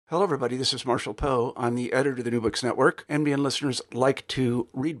Hello, everybody. This is Marshall Poe. I'm the editor of the New Books Network. NBN listeners like to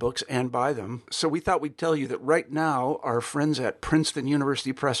read books and buy them. So we thought we'd tell you that right now, our friends at Princeton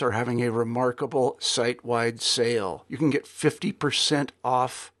University Press are having a remarkable site-wide sale. You can get 50%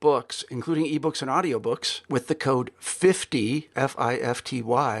 off books, including ebooks and audiobooks, with the code 50,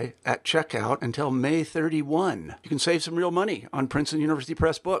 F-I-F-T-Y, at checkout until May 31. You can save some real money on Princeton University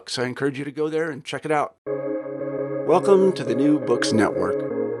Press books. I encourage you to go there and check it out. Welcome to the New Books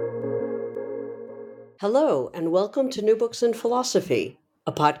Network. Hello, and welcome to New Books in Philosophy,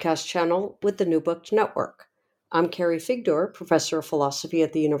 a podcast channel with the New Books Network. I'm Carrie Figdor, professor of philosophy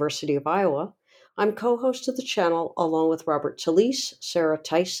at the University of Iowa. I'm co-host of the channel along with Robert Talisse, Sarah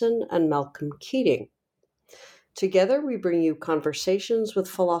Tyson, and Malcolm Keating. Together, we bring you conversations with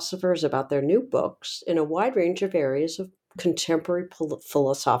philosophers about their new books in a wide range of areas of contemporary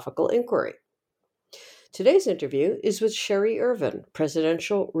philosophical inquiry. Today's interview is with Sherri Irvin,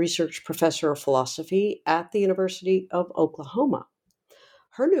 Presidential Research Professor of Philosophy at the University of Oklahoma.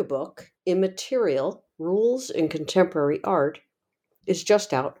 Her new book, Immaterial, Rules in Contemporary Art, is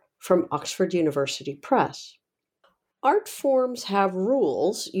just out from Oxford University Press. Art forms have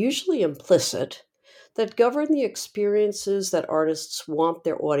rules, usually implicit, that govern the experiences that artists want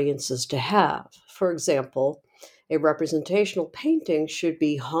their audiences to have. For example, a representational painting should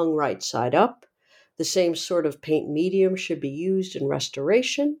be hung right side up, the same sort of paint medium should be used in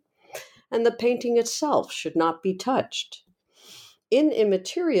restoration, and the painting itself should not be touched. In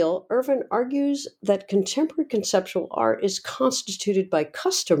Immaterial, Irvin argues that contemporary conceptual art is constituted by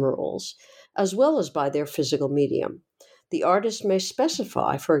custom rules as well as by their physical medium. The artist may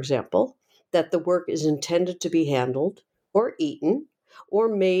specify, for example, that the work is intended to be handled or eaten or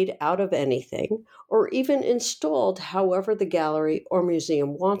made out of anything, or even installed however the gallery or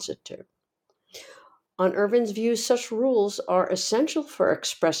museum wants it to. On Irvin's view, such rules are essential for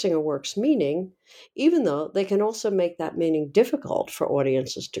expressing a work's meaning, even though they can also make that meaning difficult for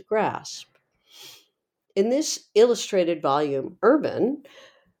audiences to grasp. In this illustrated volume, Irvin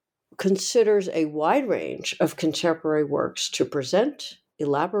considers a wide range of contemporary works to present,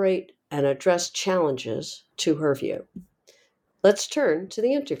 elaborate, and address challenges to her view. Let's turn to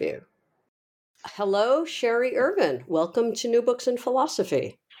the interview. Hello, Sherri Irvin. Welcome to New Books in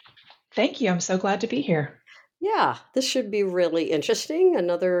Philosophy. Thank you. I'm so glad to be here. Yeah, this should be really interesting.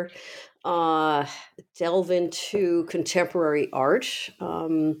 Another delve into contemporary art.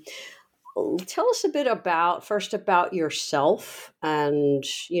 Tell us a bit about yourself and,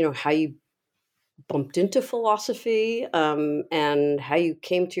 how you bumped into philosophy and how you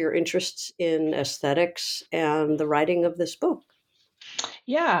came to your interests in aesthetics and the writing of this book.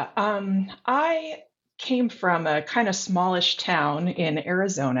 Yeah, I came from a kind of smallish town in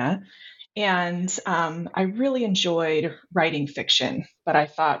Arizona, and I really enjoyed writing fiction, but I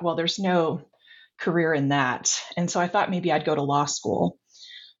thought, well, there's no career in that. And so I thought maybe I'd go to law school.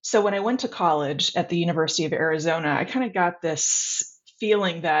 So when I went to college at the University of Arizona, I kind of got this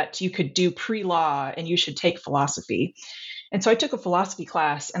feeling that you could do pre-law and you should take philosophy. And so I took a philosophy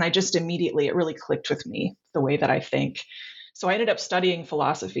class, and it really clicked with me, the way that I think. So I ended up studying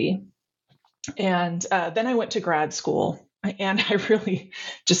philosophy. And then I went to grad school, and I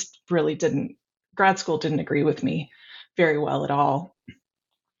grad school didn't agree with me very well at all.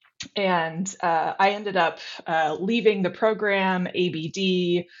 And I ended up leaving the program,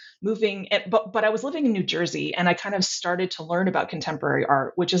 ABD, moving, but I was living in New Jersey, and I kind of started to learn about contemporary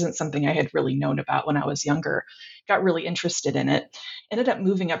art, which isn't something I had really known about when I was younger. Got really interested in it. Ended up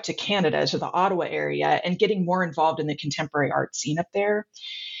moving up to Canada, to the Ottawa area, and getting more involved in the contemporary art scene up there.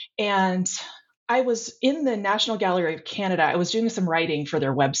 And I was in the National Gallery of Canada. I was doing some writing for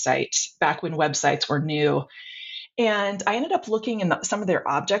their website back when websites were new. And I ended up looking in some of their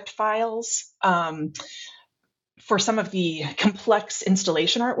object files for some of the complex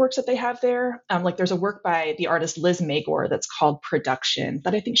installation artworks that they have there. Like there's a work by the artist Liz Magor that's called Production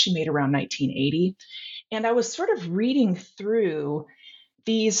that I think she made around 1980. And I was sort of reading through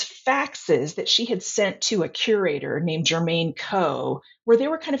these faxes that she had sent to a curator named Germaine Coe, where they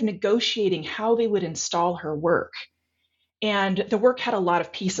were kind of negotiating how they would install her work. And the work had a lot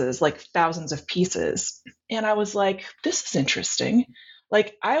of pieces, like thousands of pieces. And I was like, this is interesting.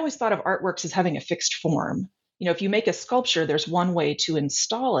 Like, I always thought of artworks as having a fixed form. If you make a sculpture, there's one way to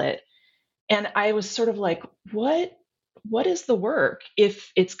install it. And I was sort of like, what is the work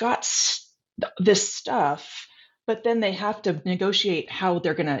if it's got this stuff, but then they have to negotiate how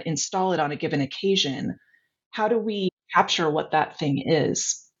they're going to install it on a given occasion? How do we capture what that thing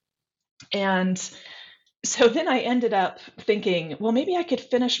is? And so then I ended up thinking, well, maybe I could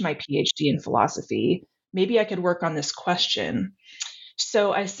finish my PhD in philosophy. Maybe I could work on this question.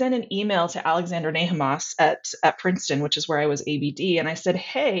 So I sent an email to Alexander Nahamos at Princeton, which is where I was ABD, and I said,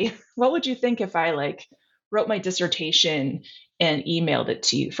 "Hey, what would you think if I wrote my dissertation and emailed it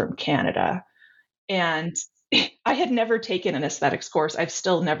to you from Canada?" And I had never taken an aesthetics course. I've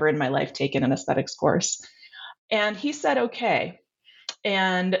still never in my life taken an aesthetics course. And he said, "Okay."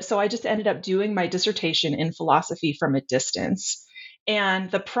 And so I just ended up doing my dissertation in philosophy from a distance. And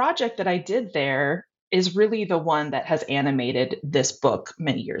the project that I did there is really the one that has animated this book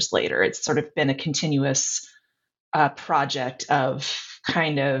many years later. It's sort of been a continuous project of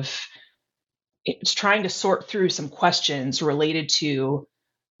kind of it's trying to sort through some questions related to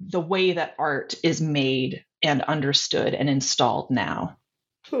the way that art is made and understood and installed now.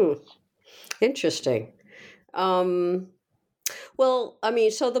 Interesting. Well, I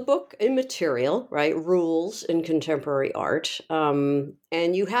mean, so the book Immaterial, right? Rules in Contemporary Art. And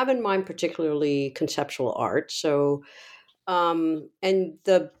you have in mind particularly conceptual art. So, and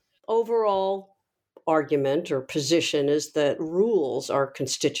the overall argument or position is that rules are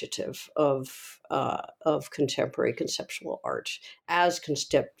constitutive of contemporary conceptual art, as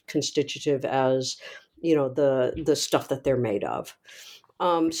constitutive as the stuff that they're made of.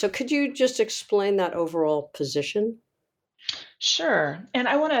 So, could you just explain that overall position? Sure. And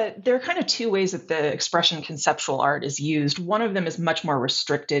there are kind of two ways that the expression conceptual art is used. One of them is much more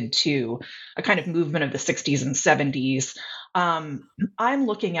restricted to a kind of movement of the 60s and 70s. I'm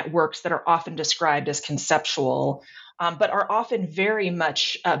looking at works that are often described as conceptual, but are often very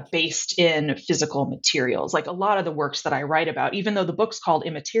much based in physical materials. Like a lot of the works that I write about, even though the book's called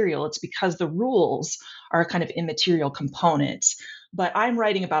Immaterial, it's because the rules are a kind of immaterial component. But I'm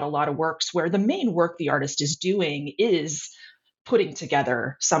writing about a lot of works where the main work the artist is doing is putting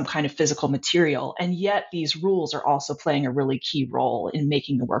together some kind of physical material. And yet these rules are also playing a really key role in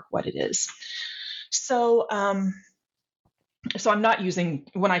making the work what it is. So, so I'm not using,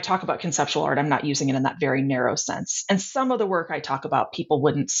 when I talk about conceptual art, I'm not using it in that very narrow sense. And some of the work I talk about, people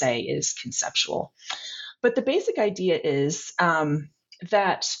wouldn't say is conceptual. But the basic idea is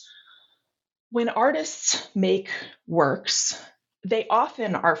that when artists make works, they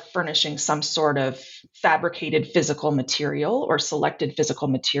often are furnishing some sort of fabricated physical material or selected physical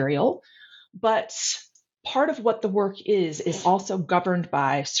material. But part of what the work is also governed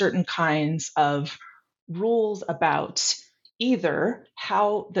by certain kinds of rules about either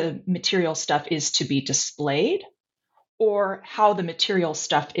how the material stuff is to be displayed or how the material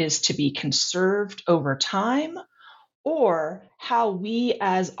stuff is to be conserved over time, or how we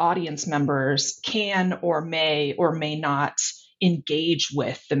as audience members can or may not engage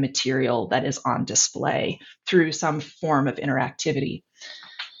with the material that is on display through some form of interactivity.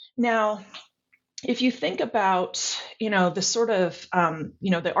 Now, if you think about, the sort of,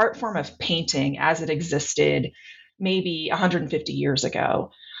 the art form of painting as it existed maybe 150 years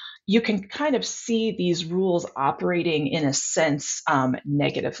ago, you can kind of see these rules operating in a sense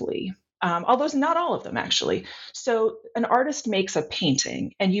negatively. Although not all of them actually. So an artist makes a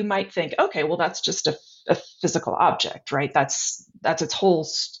painting, and you might think, okay, well that's just a physical object, right? That's its whole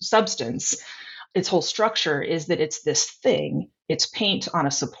substance. Its whole structure is that it's this thing. It's paint on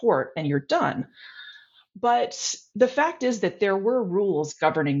a support, and you're done. But the fact is that there were rules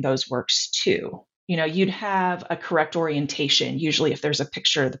governing those works too. You'd have a correct orientation. Usually, if there's a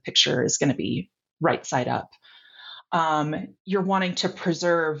picture, the picture is going to be right side up. You're wanting to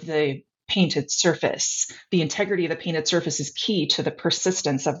preserve the painted surface. The integrity of the painted surface is key to the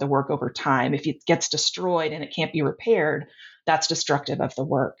persistence of the work over time. If it gets destroyed and it can't be repaired, that's destructive of the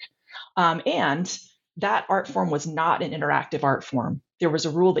work. And that art form was not an interactive art form. There was a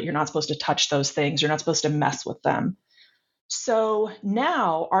rule that you're not supposed to touch those things. You're not supposed to mess with them. So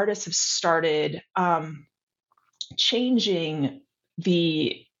now artists have started changing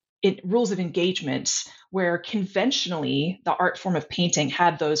the rules of engagement, where conventionally the art form of painting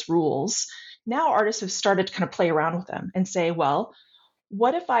had those rules. Now artists have started to kind of play around with them and say, well,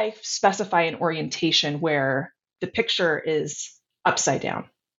 what if I specify an orientation where the picture is upside down?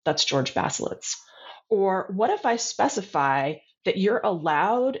 That's George Baselitz. Or what if I specify that you're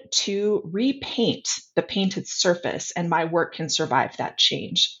allowed to repaint the painted surface and my work can survive that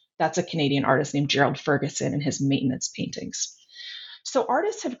change? That's a Canadian artist named Gerald Ferguson and his maintenance paintings. So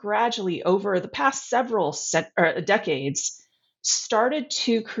artists have gradually, over the past several decades, started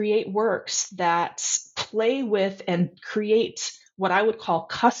to create works that play with and create what I would call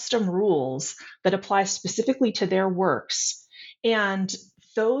custom rules that apply specifically to their works. And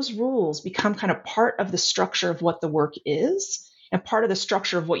those rules become kind of part of the structure of what the work is and part of the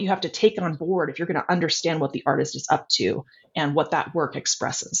structure of what you have to take on board if you're going to understand what the artist is up to and what that work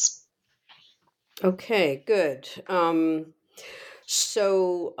expresses. Okay, good.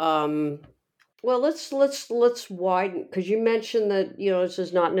 So, well, let's widen, because you mentioned that this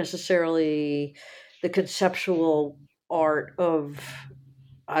is not necessarily the conceptual art of,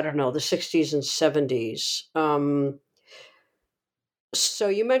 I don't know, the '60s and '70s. So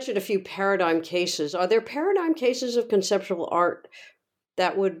you mentioned a few paradigm cases. Are there paradigm cases of conceptual art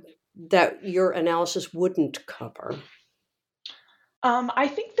that your analysis wouldn't cover? I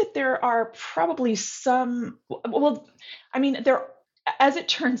think that there are probably some. Well, I mean, as it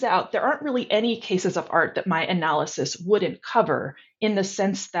turns out, there aren't really any cases of art that my analysis wouldn't cover, in the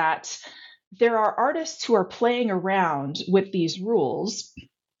sense that there are artists who are playing around with these rules.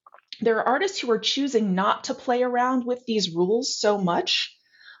 There are artists who are choosing not to play around with these rules so much,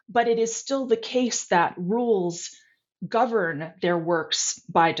 but it is still the case that rules govern their works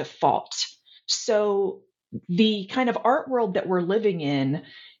by default. So the kind of art world that we're living in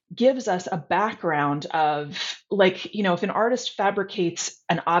gives us a background of, like, if an artist fabricates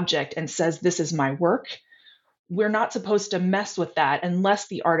an object and says, "This is my work," we're not supposed to mess with that unless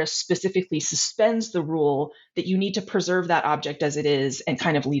the artist specifically suspends the rule that you need to preserve that object as it is and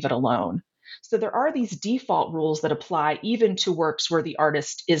kind of leave it alone. So there are these default rules that apply even to works where the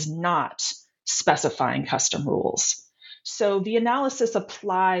artist is not specifying custom rules. So the analysis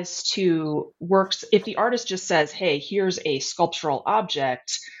applies to works if the artist just says, "Hey, here's a sculptural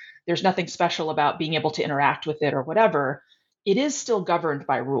object. There's nothing special about being able to interact with it," or whatever. It is still governed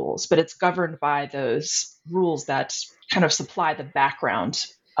by rules, but it's governed by those rules that kind of supply the background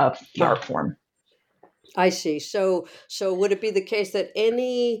of the art form. I see. So would it be the case that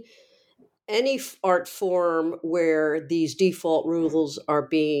any art form where these default rules are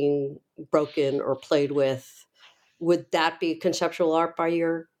being broken or played with, would that be conceptual art by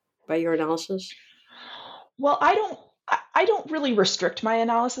your analysis? Well, I don't really restrict my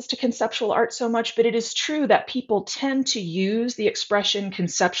analysis to conceptual art so much, but it is true that people tend to use the expression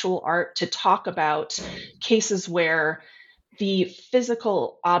conceptual art to talk about cases where the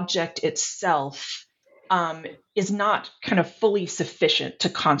physical object itself is not kind of fully sufficient to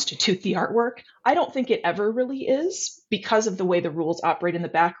constitute the artwork. I don't think it ever really is, because of the way the rules operate in the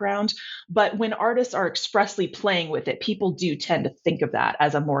background. But when artists are expressly playing with it, people do tend to think of that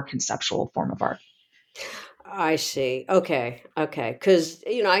as a more conceptual form of art. I see. Okay. Because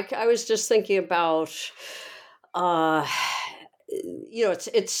I was just thinking about, uh,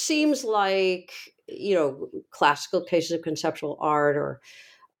 it seems like classical cases of conceptual art, or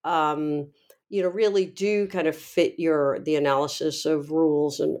um, really do kind of fit the analysis of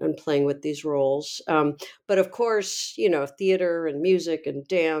rules and playing with these rules. But of course, theater and music and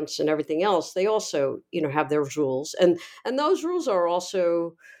dance and everything else, they also have their rules, and those rules are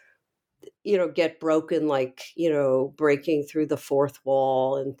also get broken, like breaking through the fourth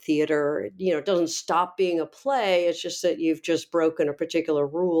wall. In theater, it doesn't stop being a play. It's just that you've just broken a particular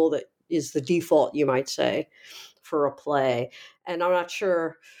rule that is the default, you might say, for a play. And I'm not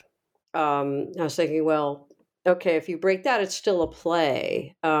sure, I was thinking, well, okay, if you break that, it's still a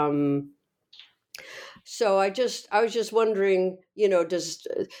play. So I was just wondering, does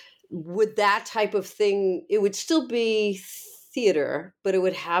would that type of thing, it would still be theater, but it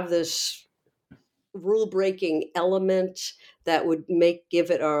would have this rule breaking element that would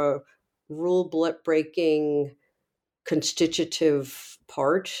give it a rule breaking constitutive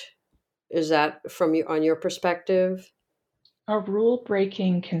part. Is that from you, on your perspective? A rule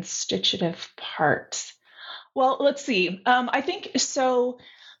breaking constitutive part. Well, let's see. I think so.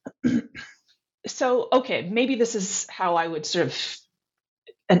 So, okay, maybe this is how I would sort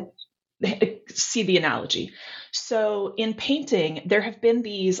of see the analogy. So, in painting, there have been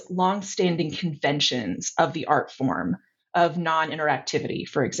these long-standing conventions of the art form of non-interactivity,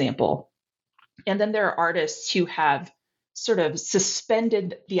 for example. And then there are artists who have sort of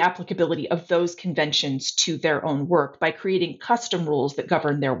suspended the applicability of those conventions to their own work by creating custom rules that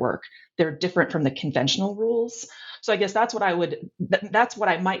govern their work. They're different from the conventional rules. So I guess that's what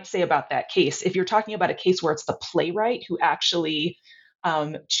I might say about that case. If you're talking about a case where it's the playwright who actually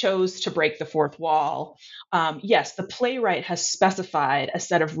chose to break the fourth wall, yes, the playwright has specified a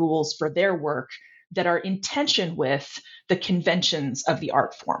set of rules for their work that are in tension with the conventions of the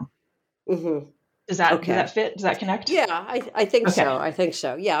art form. Mm-hmm. Does that fit? Does that connect? Yeah, I think Okay. so. I think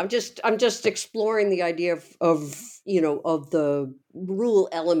so. Yeah, I'm just exploring the idea of of the rule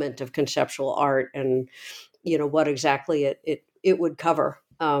element of conceptual art, and what exactly it would cover.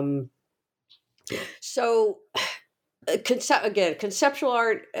 So conceptual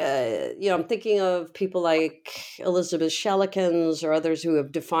art. I'm thinking of people like Elizabeth Schellekens or others who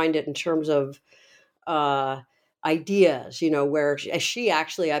have defined it in terms of ideas, where she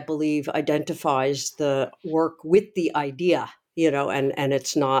actually, I believe, identifies the work with the idea, and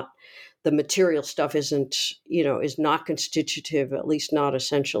it's not, the material stuff isn't, is not constitutive, at least not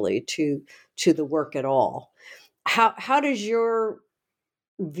essentially, to the work at all. How does your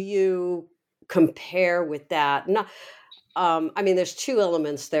view compare with that? Not, I mean, there's two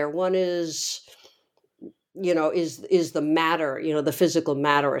elements there. One is, is the matter, the physical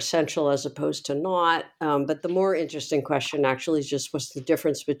matter essential as opposed to not? But the more interesting question actually is just what's the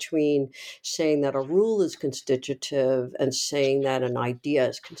difference between saying that a rule is constitutive and saying that an idea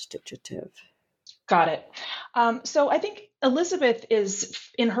is constitutive? Got it. So I think Elizabeth is,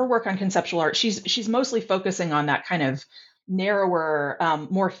 in her work on conceptual art, she's mostly focusing on that kind of narrower,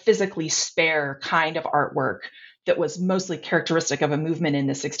 more physically spare kind of artwork that was mostly characteristic of a movement in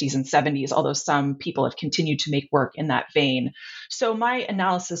the 60s and 70s, although some people have continued to make work in that vein. So my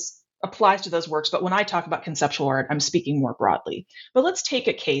analysis applies to those works, but when I talk about conceptual art, I'm speaking more broadly. But let's take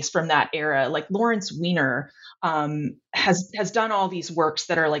a case from that era, like Lawrence Weiner has done all these works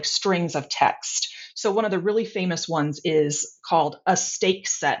that are like strings of text. So one of the really famous ones is called A Stake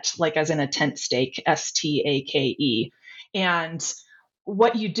Set, like as in a tent stake, STAKE. And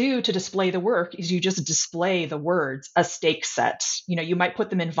what you do to display the work is you just display the words "a stake set." You might put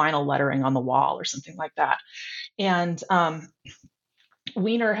them in vinyl lettering on the wall or something like that. And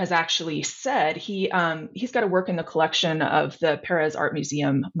Weiner has actually said he's got a work in the collection of the Perez Art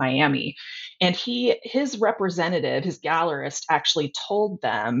Museum, Miami, and his representative, his gallerist, actually told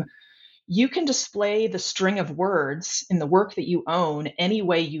them, you can display the string of words in the work that you own any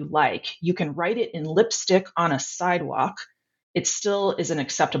way you like. You can write it in lipstick on a sidewalk. It still is an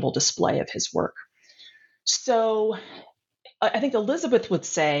acceptable display of his work. So I think Elizabeth would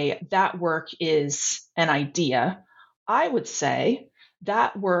say that work is an idea. I would say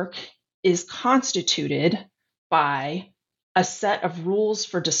that work is constituted by a set of rules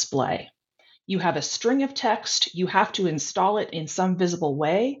for display. You have a string of text, you have to install it in some visible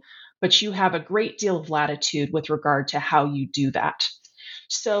way, but you have a great deal of latitude with regard to how you do that.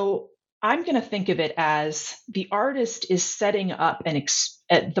 So I'm going to think of it as the artist is setting up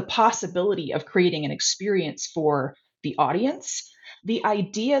the possibility of creating an experience for the audience. The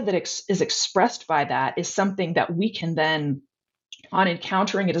idea that is expressed by that is something that we can then, on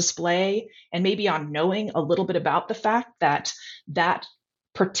encountering a display and maybe on knowing a little bit about the fact that that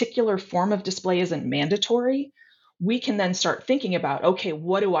particular form of display isn't mandatory, we can then start thinking about, okay,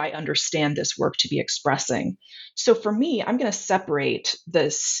 what do I understand this work to be expressing? So for me, I'm going to separate the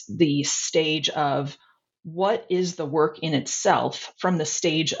stage of what is the work in itself from the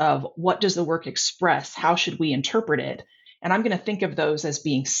stage of what does the work express? How should we interpret it? And I'm going to think of those as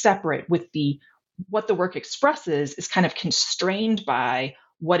being separate, with what the work expresses is kind of constrained by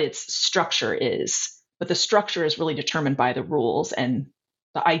what its structure is. But the structure is really determined by the rules, and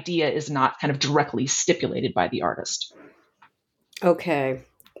the idea is not kind of directly stipulated by the artist. Okay,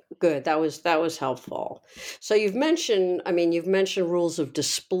 good. That was helpful. So you've mentioned rules of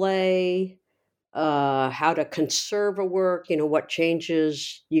display, how to conserve a work, what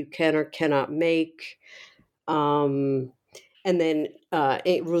changes you can or cannot make, and then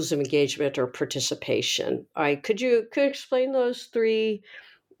rules of engagement or participation. All right, could you explain those three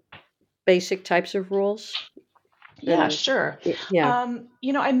basic types of rules? Yeah, sure. Yeah.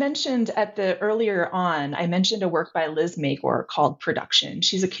 I mentioned earlier on, I mentioned a work by Liz Magor called Production.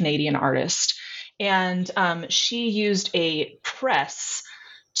 She's a Canadian artist, and she used a press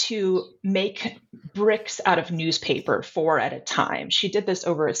to make bricks out of newspaper 4 at a time. She did this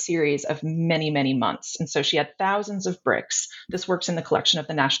over a series of many, many months. And so she had thousands of bricks. This work's in the collection of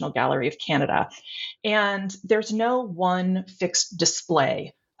the National Gallery of Canada. And there's no one fixed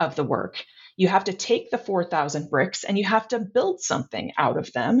display of the work. You have to take the 4,000 bricks and you have to build something out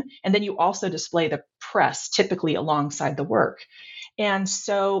of them. And then you also display the press typically alongside the work. And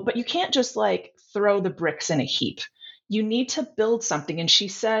so, but you can't just like throw the bricks in a heap. You need to build something. And she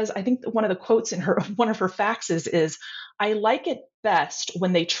says, I think one of the quotes in one of her faxes is, I like it best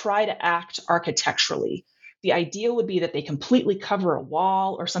when they try to act architecturally. The idea would be that they completely cover a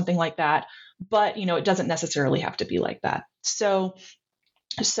wall or something like that. But, it doesn't necessarily have to be like that. So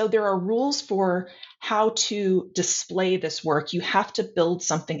there are rules for how to display this work. You have to build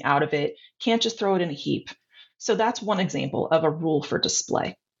something out of it. Can't just throw it in a heap. So that's one example of a rule for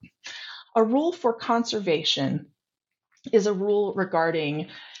display. A rule for conservation is a rule regarding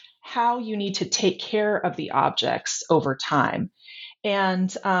how you need to take care of the objects over time. And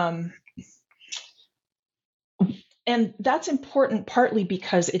that's important partly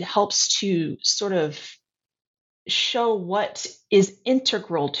because it helps to sort of show what is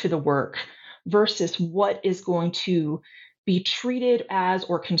integral to the work versus what is going to be treated as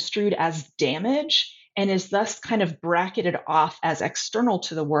or construed as damage and is thus kind of bracketed off as external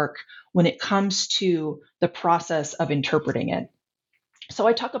to the work when it comes to the process of interpreting it. So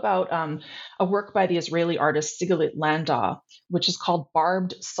I talk about a work by the Israeli artist Sigalit Landau, which is called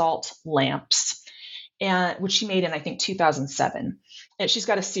Barbed Salt Lamps, and which she made in, I think, 2007. And she's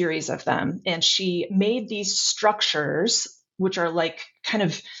got a series of them. And she made these structures, which are like kind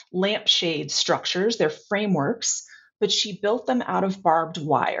of lampshade structures. They're frameworks, but she built them out of barbed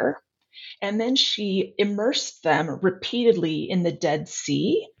wire. And then she immersed them repeatedly in the Dead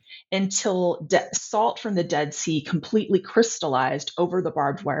Sea until salt from the Dead Sea completely crystallized over the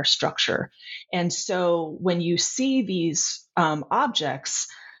barbed wire structure. And so when you see these objects,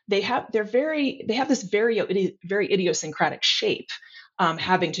 they have this very idiosyncratic shape,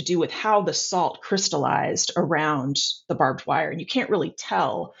 having to do with how the salt crystallized around the barbed wire. And you can't really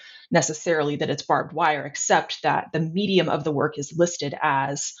tell necessarily that it's barbed wire, except that the medium of the work is listed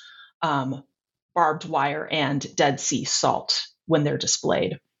as barbed wire and Dead Sea salt when they're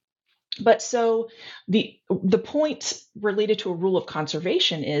displayed. But so the point related to a rule of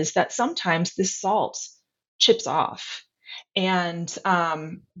conservation is that sometimes this salt chips off. And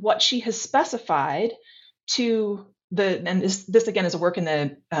what she has specified to and this again is a work in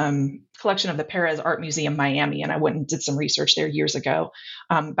the collection of the Perez Art Museum, Miami, and I went and did some research there years ago,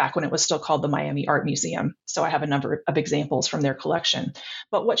 back when it was still called the Miami Art Museum. So I have a number of examples from their collection.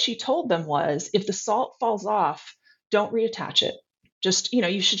 But what she told them was, if the salt falls off, don't reattach it. Just,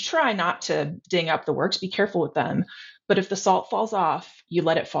 you should try not to ding up the works, be careful with them. But if the salt falls off, you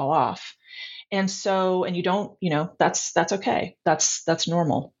let it fall off. And you don't, that's okay. That's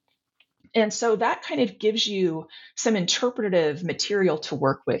normal. And so that kind of gives you some interpretative material to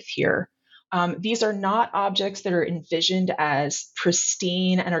work with here. These are not objects that are envisioned as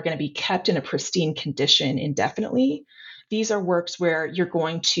pristine and are going to be kept in a pristine condition indefinitely. These are works where you're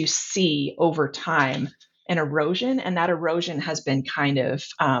going to see over time an erosion, and that erosion has been kind of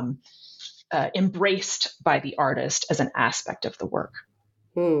embraced by the artist as an aspect of the work.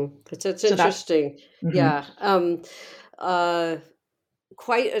 That's interesting. Yeah.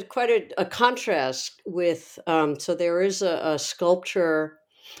 Quite a contrast with, so there is a sculpture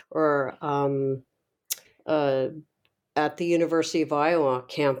or at the University of Iowa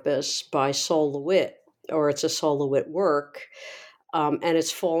campus by Sol LeWitt, or it's a Sol LeWitt work, and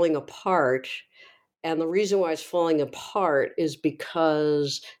it's falling apart. And the reason why it's falling apart is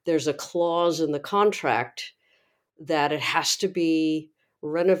because there's a clause in the contract that it has to be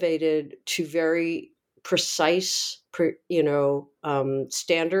renovated to very precise,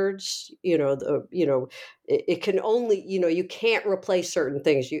 standards. It can only, you can't replace certain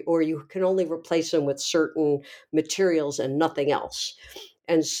things, or you can only replace them with certain materials and nothing else.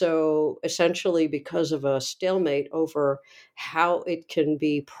 And so essentially, because of a stalemate over how it can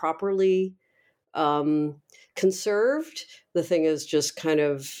be properly conserved, the thing is just kind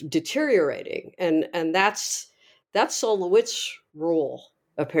of deteriorating. And that's Sol LeWitt's rule,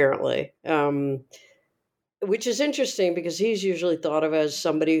 apparently, which is interesting because he's usually thought of as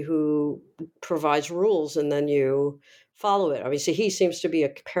somebody who provides rules and then you follow it. I mean, so he seems to be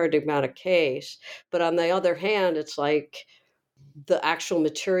a paradigmatic case. But on the other hand, it's like the actual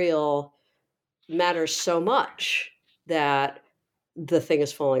material matters so much that the thing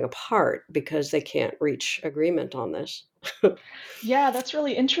is falling apart because they can't reach agreement on this. Yeah, that's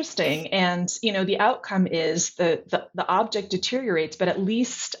really interesting. And, the outcome is the object deteriorates, but at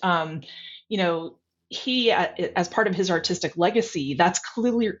least, he, as part of his artistic legacy, that's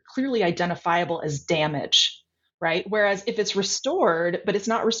clearly identifiable as damage, right? Whereas if it's restored, but it's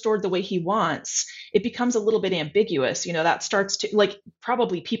not restored the way he wants, it becomes a little bit ambiguous. That starts to,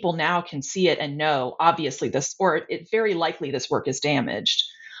 probably people now can see it and know, obviously very likely this work is damaged.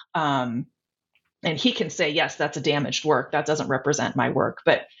 And he can say, yes, that's a damaged work. That doesn't represent my work.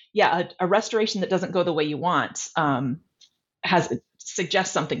 But yeah, a restoration that doesn't go the way you want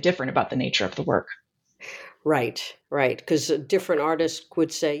suggests something different about the nature of the work. Right. Because a different artist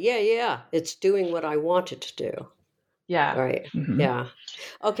would say, yeah, it's doing what I want it to do. Yeah. Right. Mm-hmm. Yeah.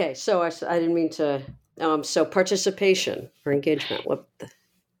 Okay. So I didn't mean to. So participation or engagement.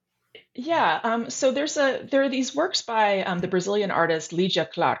 Yeah. So there are these works by the Brazilian artist Lydia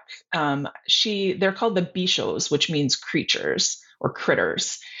Clark. They're called the bichos, which means creatures or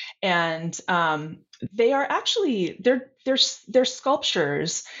critters, and they are actually they're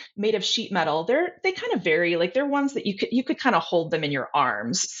sculptures made of sheet metal. They kind of vary. They're ones that you could kind of hold them in your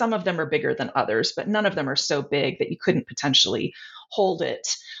arms. Some of them are bigger than others, but none of them are so big that you couldn't potentially hold it.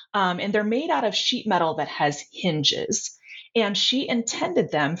 And they're made out of sheet metal that has hinges. And she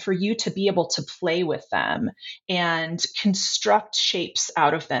intended them for you to be able to play with them and construct shapes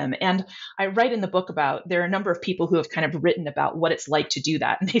out of them. And I write in the book about, there are a number of people who have kind of written about what it's like to do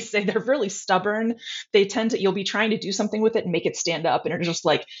that. And they say they're really stubborn. They tend to, you'll be trying to do something with it and make it stand up, and it'll just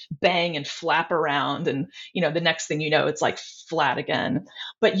like bang and flap around. And, the next thing you know, it's like flat again.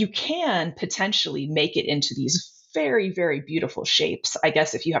 But you can potentially make it into these very, very beautiful shapes, I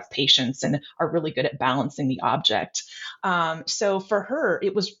guess, if you have patience and are really good at balancing the object. So for her,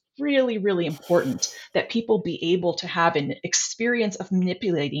 it was really, really important that people be able to have an experience of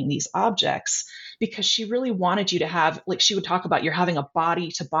manipulating these objects, because she really wanted you to have, like she would talk about, you're having a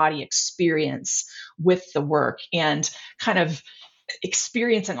body to body experience with the work and kind of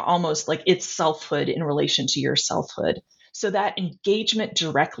experiencing almost like its selfhood in relation to your selfhood. So that engagement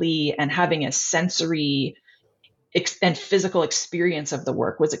directly and having a sensory and physical experience of the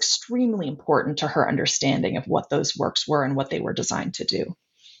work was extremely important to her understanding of what those works were and what they were designed to do.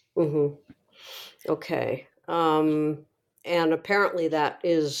 Mm-hmm. Okay. And apparently that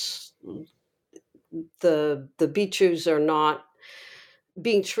is the Bichus are not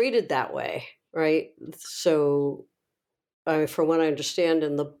being treated that way, right? So, from what I understand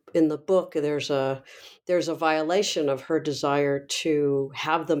in the book, there's a violation of her desire to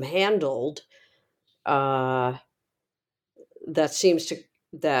have them handled. That seems to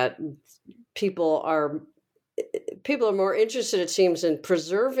that people are more interested, it seems, in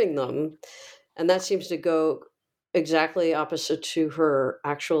preserving them, and that seems to go exactly opposite to her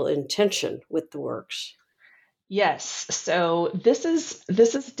actual intention with the works. Yes. So this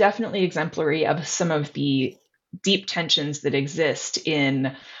is definitely exemplary of some of the deep tensions that exist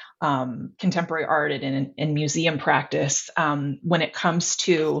in contemporary art and in museum practice when it comes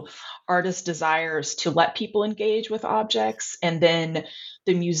to artists' desires to let people engage with objects, and then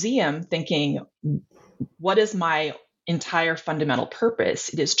the museum thinking, what is my entire fundamental purpose?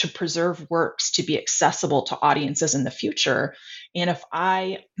 It is to preserve works to be accessible to audiences in the future. And if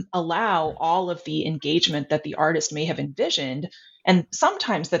I allow all of the engagement that the artist may have envisioned, and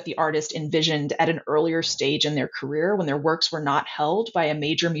sometimes that the artist envisioned at an earlier stage in their career when their works were not held by a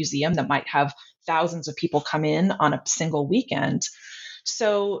major museum that might have thousands of people come in on a single weekend.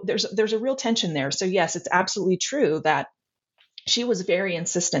 So there's a real tension there. So yes, it's absolutely true that she was very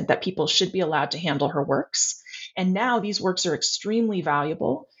insistent that people should be allowed to handle her works. And now these works are extremely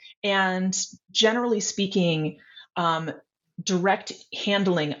valuable. And generally speaking, direct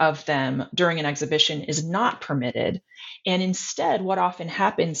handling of them during an exhibition is not permitted. And instead, what often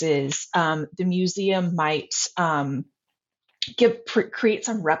happens is the museum might create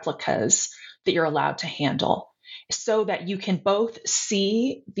some replicas that you're allowed to handle, so that you can both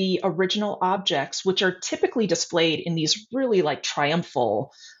see the original objects, which are typically displayed in these really like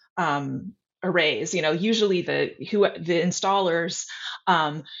triumphal arrays. Usually the installers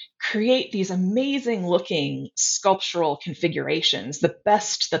create these amazing looking sculptural configurations, the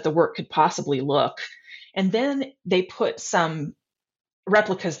best that the work could possibly look, and then they put some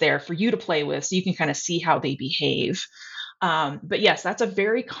replicas there for you to play with so you can kind of see how they behave. But yes, that's a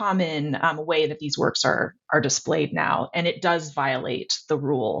very common way that these works are displayed now, and it does violate the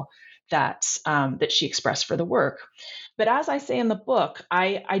rule that she expressed for the work. But as I say in the book,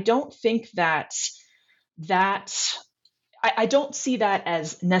 I don't think that I don't see that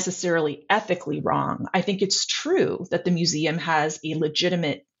as necessarily ethically wrong. I think it's true that the museum has a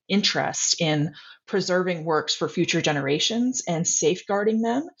legitimate interest in preserving works for future generations and safeguarding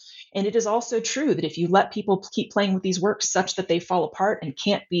them. And it is also true that if you let people keep playing with these works such that they fall apart and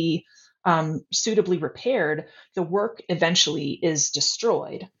can't be suitably repaired, the work eventually is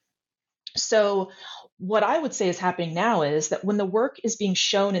destroyed. So, what I would say is happening now is that when the work is being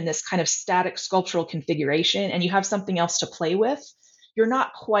shown in this kind of static sculptural configuration and you have something else to play with, you're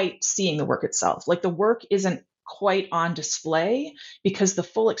not quite seeing the work itself. Like the work isn't quite on display, because the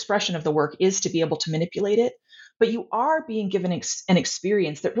full expression of the work is to be able to manipulate it. But you are being given an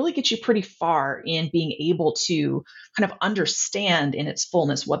experience that really gets you pretty far in being able to kind of understand in its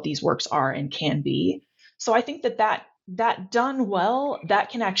fullness what these works are and can be. So I think that done well, that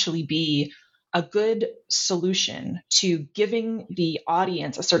can actually be a good solution to giving the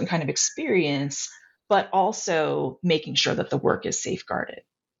audience a certain kind of experience, but also making sure that the work is safeguarded.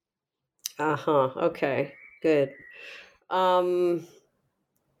 Okay, good.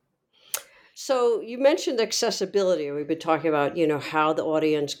 So you mentioned accessibility. We've been talking about, how the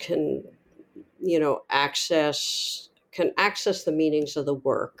audience can, access the meanings of the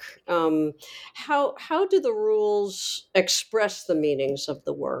work. How do the rules express the meanings of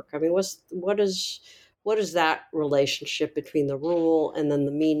the work? I mean, what is that relationship between the rule and then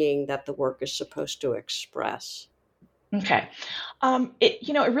the meaning that the work is supposed to express? Okay. It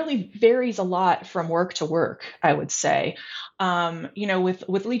really varies a lot from work to work, I would say.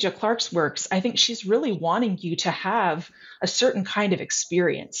 With Legia Clark's works, I think she's really wanting you to have a certain kind of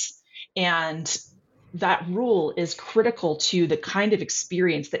experience. And that rule is critical to the kind of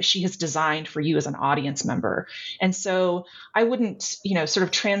experience that she has designed for you as an audience member. And so I wouldn't, sort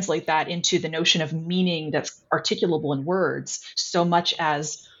of translate that into the notion of meaning that's articulable in words so much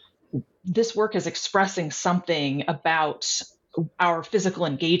as this work is expressing something about our physical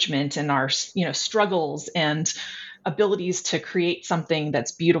engagement and our struggles and abilities to create something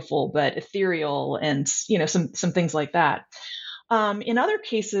that's beautiful but ethereal, and some things like that. In other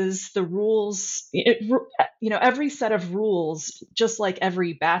cases, the rules, every set of rules, just like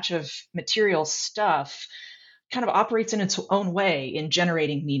every batch of material stuff, kind of operates in its own way in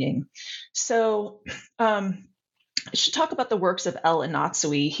generating meaning. So I should talk about the works of El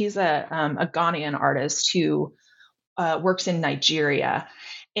Inatsui. He's a Ghanaian artist who works in Nigeria.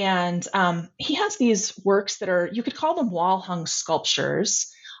 And he has these works that are, you could call them wall hung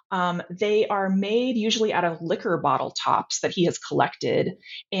sculptures. They are made usually out of liquor bottle tops that he has collected,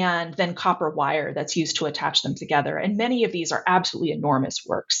 and then copper wire that's used to attach them together. And many of these are absolutely enormous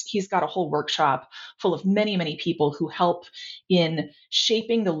works. He's got a whole workshop full of many, many people who help in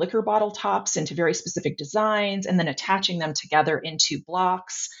shaping the liquor bottle tops into very specific designs and then attaching them together into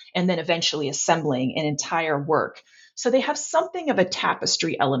blocks and then eventually assembling an entire work. So they have something of a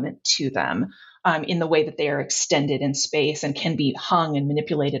tapestry element to them, in the way that they are extended in space and can be hung and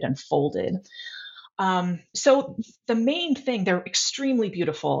manipulated and folded. So the main thing, they're extremely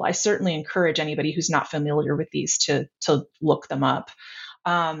beautiful. I certainly encourage anybody who's not familiar with these to look them up.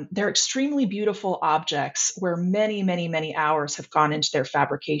 They're extremely beautiful objects where many, many, many hours have gone into their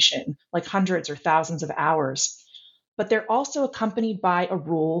fabrication, like hundreds or thousands of hours. But they're also accompanied by a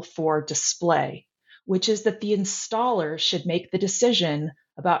rule for display, which is that the installer should make the decision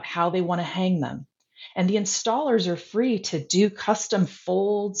about how they want to hang them. And the installers are free to do custom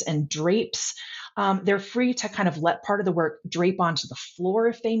folds and drapes. They're free to kind of let part of the work drape onto the floor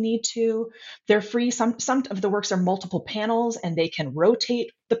if they need to. They're free. Some of the works are multiple panels, and they can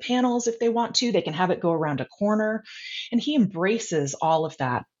rotate the panels if they want to. They can have it go around a corner. And he embraces all of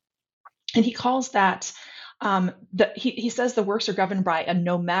that. And he calls that, he says the works are governed by a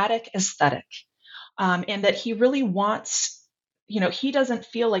nomadic aesthetic. And that he really wants, he doesn't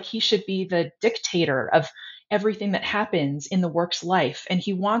feel like he should be the dictator of everything that happens in the work's life. And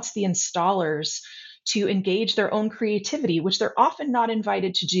he wants the installers to engage their own creativity, which they're often not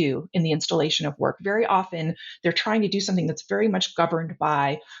invited to do in the installation of work. Very often, they're trying to do something that's very much governed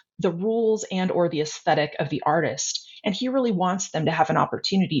by the rules and or the aesthetic of the artist. And he really wants them to have an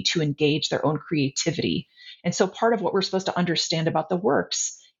opportunity to engage their own creativity. And so part of what we're supposed to understand about the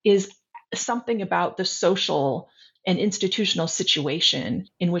works is something about the social and institutional situation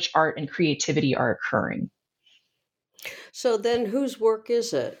in which art and creativity are occurring. So then whose work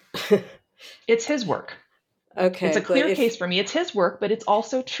is it? It's his work. Okay. It's a clear case for me. It's his work, but it's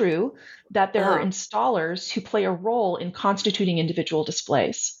also true that there are installers who play a role in constituting individual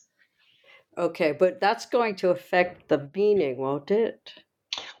displays. Okay, but that's going to affect the meaning, won't it?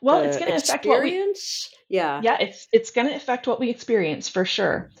 Well, it's going to affect what we experience. Yeah. Yeah, it's going to affect what we experience for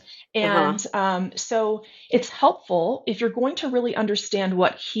sure. And so it's helpful if you're going to really understand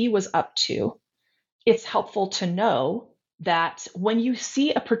what he was up to. It's helpful to know that when you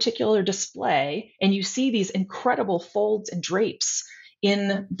see a particular display and you see these incredible folds and drapes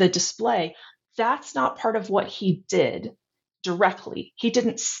in the display, that's not part of what he did directly. He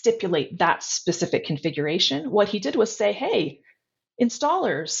didn't stipulate that specific configuration. What he did was say, hey,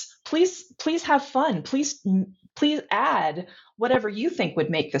 installers, please have fun. Please add whatever you think would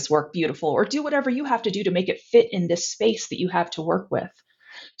make this work beautiful, or do whatever you have to do to make it fit in this space that you have to work with.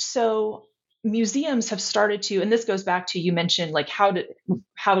 So museums have started to, and this goes back to, you mentioned like how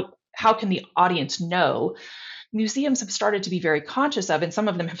can the audience know? Museums have started to be very conscious of, and some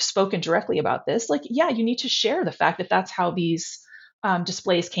of them have spoken directly about this. Like, yeah, you need to share the fact that that's how these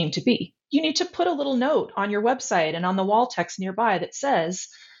displays came to be. You need to put a little note on your website and on the wall text nearby that says,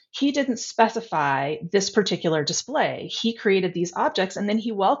 he didn't specify this particular display. He created these objects, and then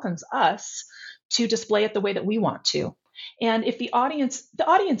he welcomes us to display it the way that we want to. And if the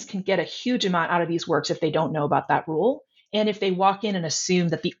audience can get a huge amount out of these works if they don't know about that rule, and if they walk in and assume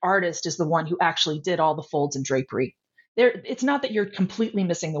that the artist is the one who actually did all the folds and drapery. It's not that you're completely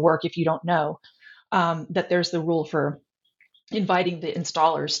missing the work if you don't know that there's the rule for inviting the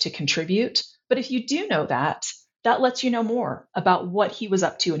installers to contribute. But if you do know that, that lets you know more about what he was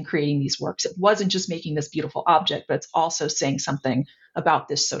up to in creating these works. It wasn't just making this beautiful object, but it's also saying something about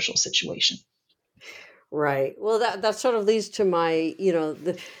this social situation. Right. Well, that sort of leads to my,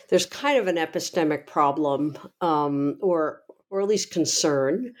 there's kind of an epistemic problem, or at least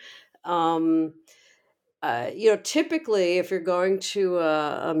concern. Um, Typically, if you're going to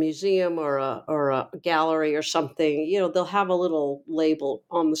a museum or a gallery or something, they'll have a little label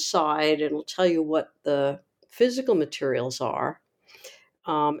on the side and it'll tell you what the physical materials are.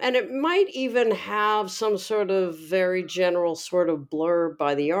 And it might even have some sort of very general sort of blurb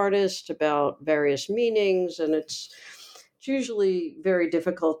by the artist about various meanings, and it's usually very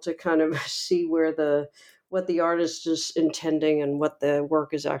difficult to kind of see where the what the artist is intending and what the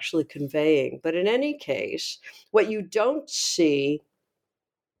work is actually conveying. But in any case, what you don't see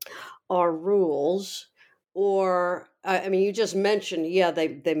are rules, or I mean, you just mentioned, yeah,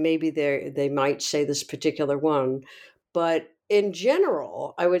 they maybe they might say this particular one, but in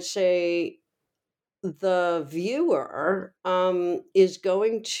general, I would say the viewer is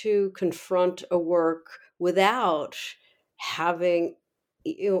going to confront a work without having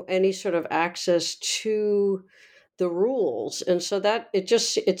any sort of access to the rules, and so that it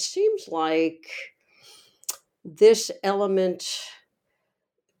seems like this element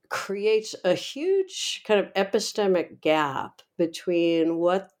creates a huge kind of epistemic gap between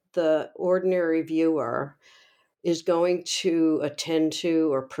what the ordinary viewer is going to attend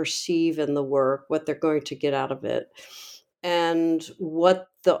to or perceive in the work, what they're going to get out of it, and what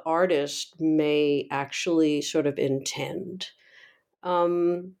the artist may actually sort of intend.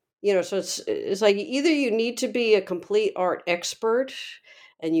 So it's like either you need to be a complete art expert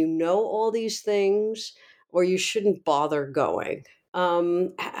and you know all these things, or you shouldn't bother going.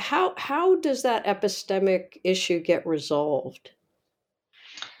 How does that epistemic issue get resolved?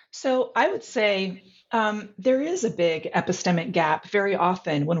 So I would say there is a big epistemic gap very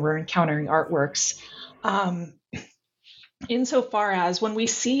often when we're encountering artworks. Um, Insofar as when we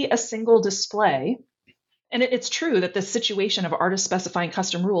see a single display, and it's true that the situation of artists specifying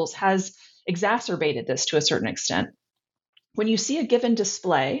custom rules has exacerbated this to a certain extent. When you see a given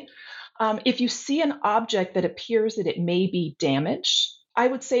display, if you see an object that appears that it may be damaged, I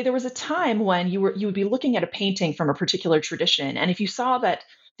would say there was a time when you would be looking at a painting from a particular tradition, and if you saw that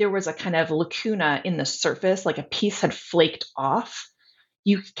there was a kind of lacuna in the surface, like a piece had flaked off,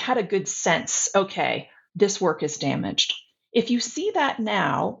 you had a good sense, okay, this work is damaged. If you see that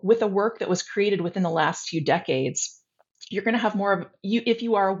now with a work that was created within the last few decades, you're going to have more of you if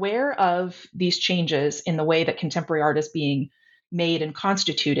you are aware of these changes in the way that contemporary art is being made and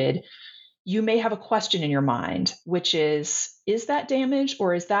constituted. You may have a question in your mind, which is that damage,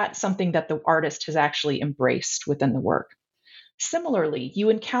 or is that something that the artist has actually embraced within the work? Similarly, you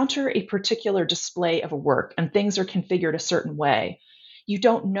encounter a particular display of a work and things are configured a certain way. You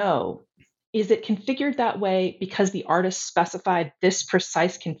don't know, is it configured that way because the artist specified this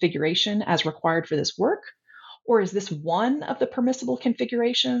precise configuration as required for this work? Or is this one of the permissible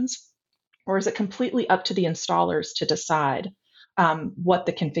configurations? Or is it completely up to the installers to decide what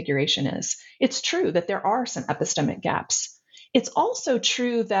the configuration is? It's true that there are some epistemic gaps. It's also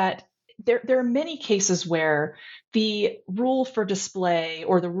true that there are many cases where the rule for display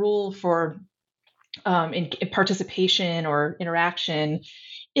or the rule for in participation or interaction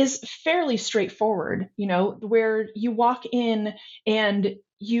is fairly straightforward, where you walk in and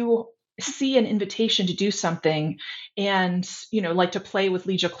you see an invitation to do something and, like to play with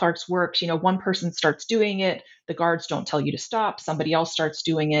Legia Clark's works, one person starts doing it, the guards don't tell you to stop, somebody else starts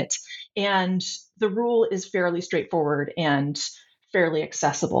doing it. And the rule is fairly straightforward and fairly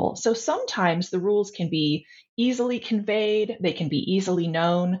accessible. So sometimes the rules can be easily conveyed, they can be easily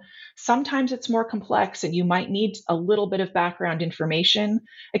known. Sometimes it's more complex and you might need a little bit of background information.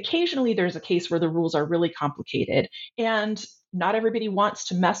 Occasionally, there's a case where the rules are really complicated and not everybody wants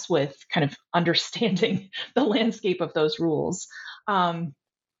to mess with kind of understanding the landscape of those rules.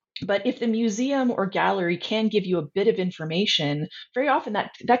 But if the museum or gallery can give you a bit of information, very often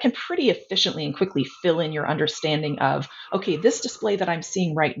that can pretty efficiently and quickly fill in your understanding of, okay, this display that I'm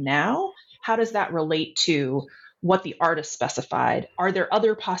seeing right now, how does that relate to what the artist specified? Are there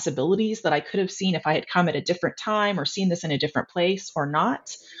other possibilities that I could have seen if I had come at a different time or seen this in a different place or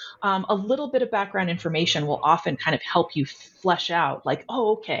not? A little bit of background information will often kind of help you flesh out, like,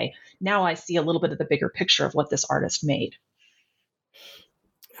 oh, okay, now I see a little bit of the bigger picture of what this artist made.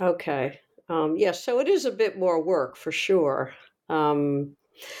 Okay. Yes, so it is a bit more work for sure. Um,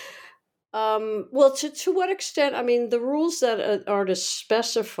 well, to what extent? I mean, the rules that an artist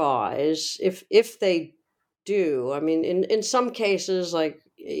specifies, if they do, I mean, in some cases, like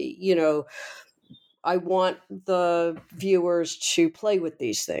I want the viewers to play with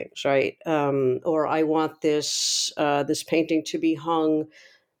these things, right? Or I want this painting to be hung,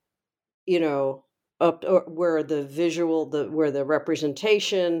 you know, up, or where the visual, where the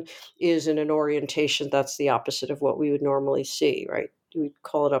representation is in an orientation that's the opposite of what we would normally see, right? We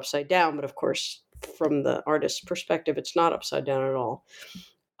call it upside down, but of course, from the artist's perspective, it's not upside down at all.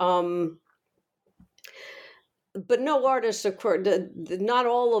 But no artist, of course, not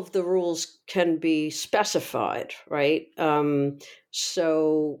all of the rules can be specified, right?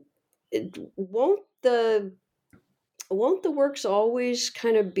 So, won't the works always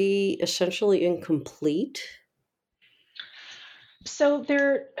kind of be essentially incomplete? So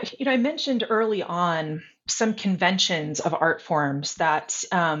I mentioned early on some conventions of art forms that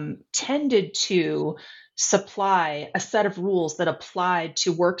tended to supply a set of rules that applied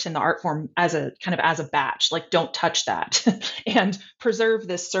to works in the art form as a batch, like don't touch that and preserve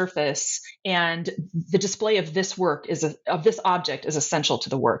this surface, and the display of this work of this object is essential to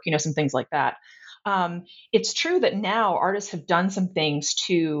the work, some things like that. It's true that now artists have done some things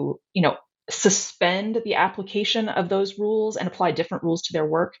to, suspend the application of those rules and apply different rules to their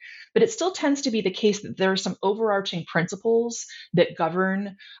work. But it still tends to be the case that there are some overarching principles that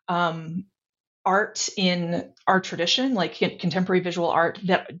govern art in our tradition, like contemporary visual art,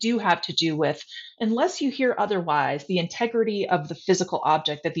 that do have to do with, unless you hear otherwise, the integrity of the physical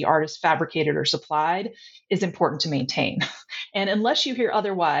object that the artist fabricated or supplied is important to maintain. And unless you hear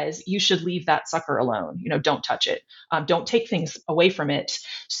otherwise, you should leave that sucker alone. Don't touch it. Don't take things away from it.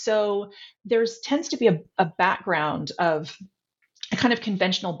 So tends to be a background of a kind of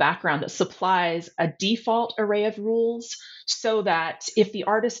conventional background that supplies a default array of rules so that if the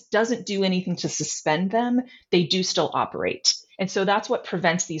artist doesn't do anything to suspend them, they do still operate. And so that's what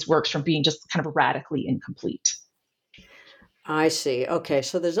prevents these works from being just kind of radically incomplete. I see. Okay,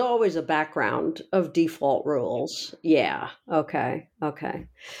 so there's always a background of default rules. Yeah. Okay.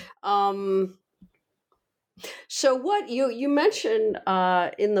 So what you mentioned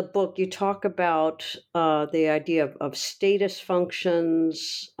in the book, you talk about the idea of status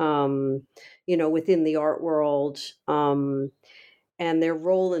functions, within the art world, and their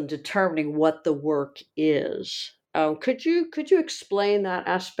role in determining what the work is. Could you explain that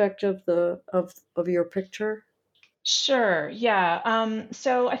aspect of of your picture? Sure. Yeah.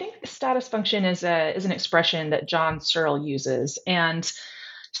 So I think status function is an expression that John Searle uses, and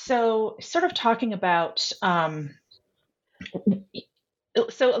so sort of talking about. I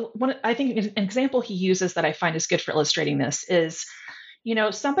think an example he uses that I find is good for illustrating this is,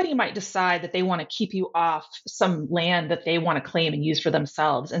 somebody might decide that they want to keep you off some land that they want to claim and use for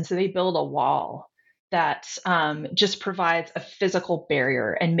themselves, and so they build a wall that just provides a physical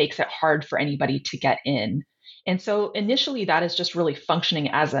barrier and makes it hard for anybody to get in. And so initially, that is just really functioning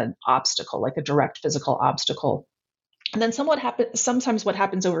as an obstacle, like a direct physical obstacle. And then sometimes what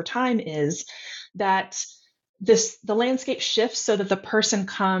happens over time is that the landscape shifts so that the person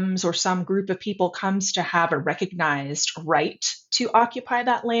comes, or some group of people comes, to have a recognized right to occupy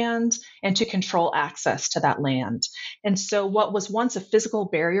that land and to control access to that land. And so what was once a physical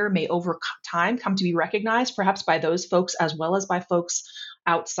barrier may over time come to be recognized, perhaps by those folks as well as by folks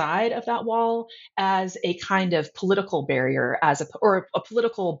outside of that wall, as a kind of political barrier, or a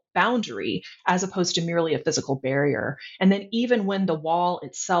political boundary, as opposed to merely a physical barrier. And then even when the wall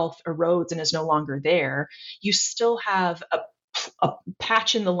itself erodes and is no longer there, you still have a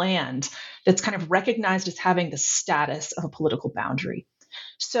patch in the land that's kind of recognized as having the status of a political boundary.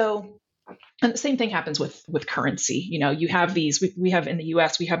 So, and the same thing happens with currency. You have these, we have in the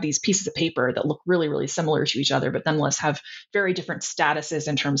US, we have these pieces of paper that look really, really similar to each other, but nonetheless have very different statuses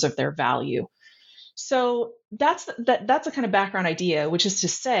in terms of their value. So that's a kind of background idea, which is to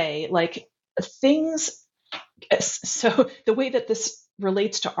say, like, things. So the way that this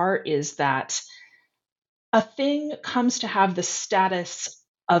relates to art is that a thing comes to have the status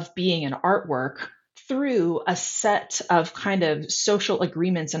of being an artwork through a set of kind of social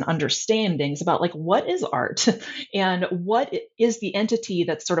agreements and understandings about, like, what is art and what is the entity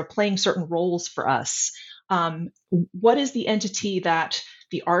that's sort of playing certain roles for us. What is the entity that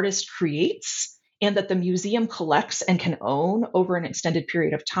the artist creates and that the museum collects and can own over an extended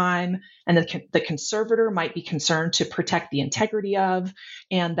period of time, and the conservator might be concerned to protect the integrity of,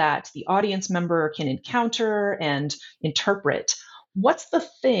 and that the audience member can encounter and interpret? What's the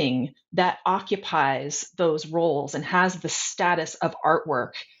thing that occupies those roles and has the status of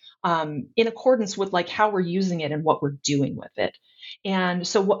artwork, in accordance with, like, how we're using it and what we're doing with it? And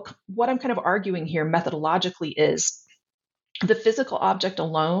so what I'm kind of arguing here methodologically is the physical object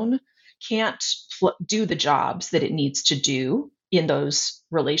alone can't do the jobs that it needs to do in those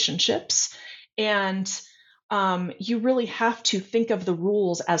relationships. And you really have to think of the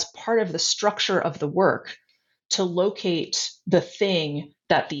rules as part of the structure of the work to locate the thing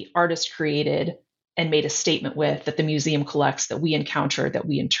that the artist created and made a statement with, that the museum collects, that we encounter, that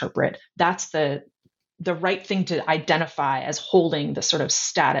we interpret. That's the right thing to identify as holding the sort of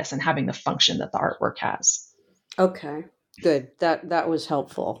status and having the function that the artwork has. Okay, good. That was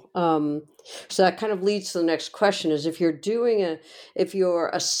helpful. So that kind of leads to the next question: is if you're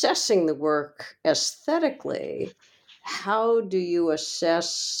assessing the work aesthetically, how do you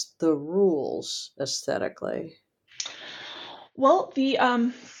assess the rules aesthetically? Well, the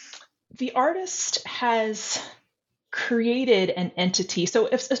artist has created an entity. So,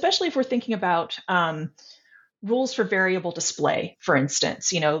 especially if we're thinking about rules for variable display, for instance,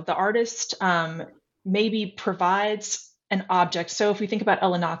 the artist maybe provides an object. So if we think about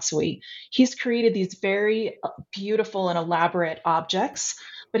Elinatsui, he's created these very beautiful and elaborate objects,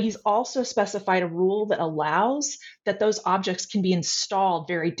 but he's also specified a rule that allows that those objects can be installed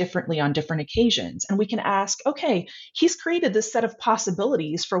very differently on different occasions. And we can ask, okay, he's created this set of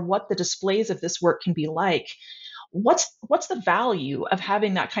possibilities for what the displays of this work can be like. What's the value of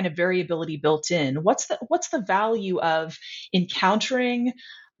having that kind of variability built in? What's the value of encountering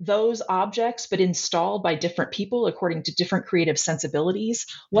those objects but installed by different people according to different creative sensibilities?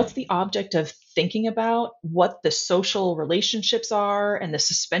 What's the object of thinking about what the social relationships are and the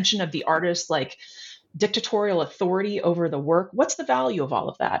suspension of the artist, like dictatorial authority over the work? What's the value of all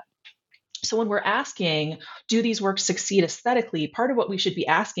of that? So when we're asking, do these works succeed aesthetically, part of what we should be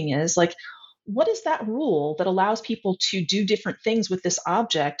asking is, like, what is that rule that allows people to do different things with this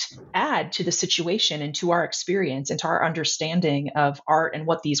object add to the situation and to our experience and to our understanding of art and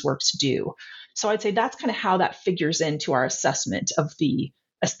what these works do? So I'd say that's kind of how that figures into our assessment of the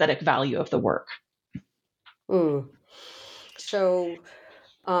aesthetic value of the work. So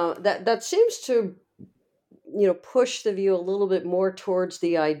that seems to push the view a little bit more towards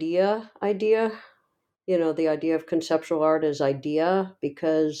the idea, the idea of conceptual art as idea,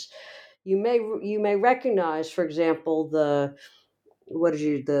 because you may recognize, for example, the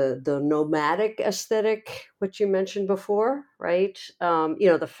nomadic aesthetic, which you mentioned before, right?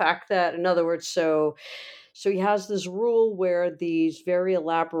 The fact that, in other words, so he has this rule where these very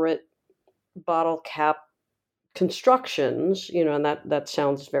elaborate bottle cap constructions, and that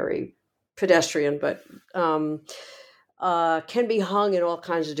sounds very pedestrian, but can be hung in all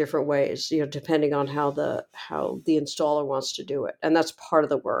kinds of different ways, depending on how the installer wants to do it, and that's part of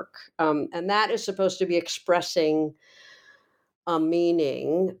the work. And that is supposed to be expressing a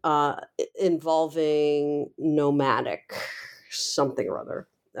meaning involving nomadic something or other,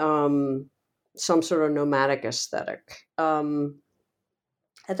 some sort of nomadic aesthetic. And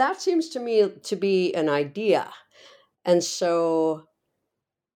that seems to me to be an idea, and so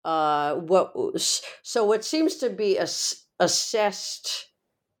what seems to be assessed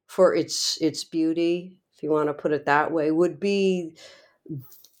for its beauty, if you want to put it that way, would be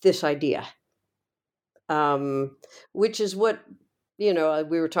this idea, which is what we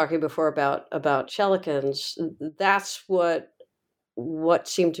were talking before about Shelikins. That's what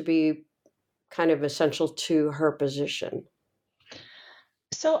seemed to be kind of essential to her position.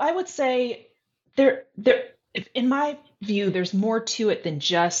 So I would say there in my view, there's more to it than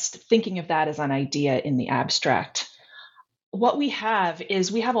just thinking of that as an idea in the abstract. What we have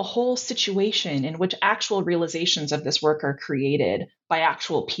a whole situation in which actual realizations of this work are created by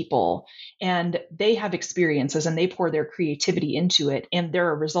actual people, and they have experiences and they pour their creativity into it, and there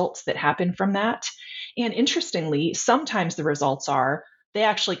are results that happen from that. And interestingly, sometimes the results are they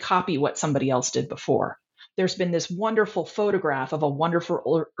actually copy what somebody else did before. There's been this wonderful photograph of a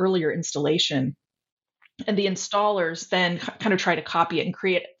wonderful earlier installation, and the installers then kind of try to copy it and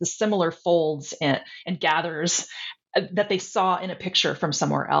create the similar folds and gathers that they saw in a picture from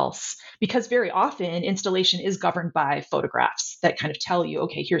somewhere else. Because very often installation is governed by photographs that kind of tell you,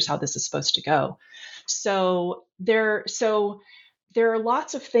 okay, here's how this is supposed to go. So there are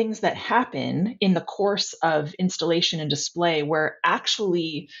lots of things that happen in the course of installation and display where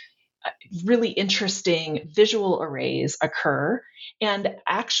actually really interesting visual arrays occur, and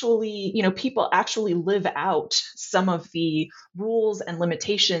actually, people actually live out some of the rules and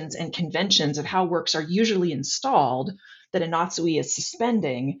limitations and conventions of how works are usually installed that Inatsui is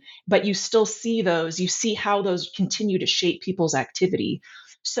suspending, but you still see those, you see how those continue to shape people's activity.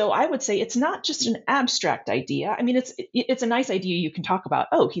 So I would say it's not just an abstract idea. I mean, it's a nice idea you can talk about.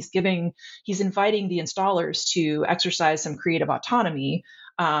 Oh, he's inviting the installers to exercise some creative autonomy.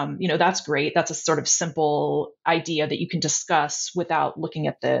 That's great. That's a sort of simple idea that you can discuss without looking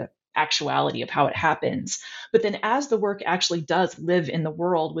at the actuality of how it happens. But then as the work actually does live in the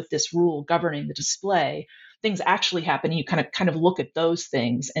world with this rule governing the display, things actually happen. You kind of look at those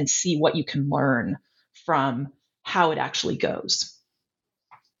things and see what you can learn from how it actually goes.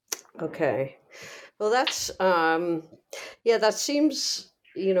 Okay. Well, that seems,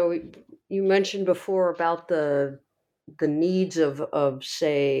 you mentioned before about the needs of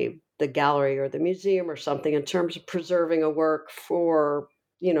say the gallery or the museum or something in terms of preserving a work for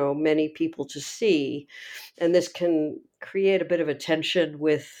many people to see, and this can create a bit of a tension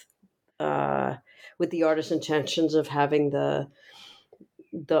uh, with the artist's intentions of having the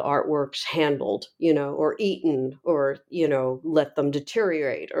artworks handled, or eaten, or let them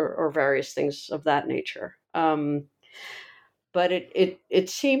deteriorate, or various things of that nature. But it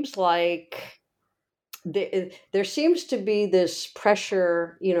seems like there seems to be this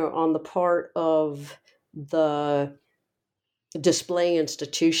pressure, on the part of the display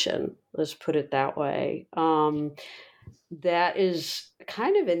institution, let's put it that way, that is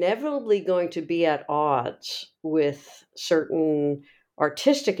kind of inevitably going to be at odds with certain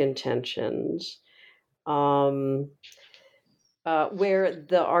artistic intentions, um, where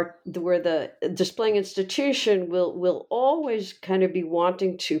the displaying institution will always kind of be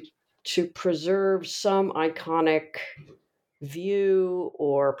wanting to preserve some iconic view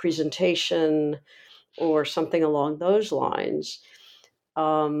or presentation or something along those lines.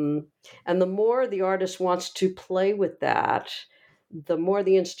 And the more the artist wants to play with that, the more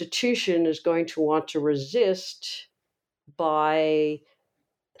the institution is going to want to resist by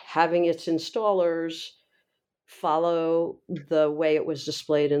having its installers follow the way it was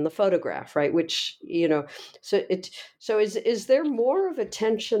displayed in the photograph, right? Which, so is there more of a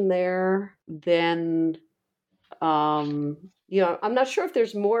tension there than, I'm not sure if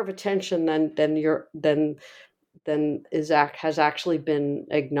there's more of a tension than has actually been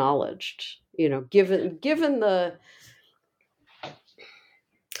acknowledged, given the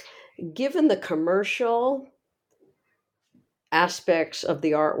commercial aspects of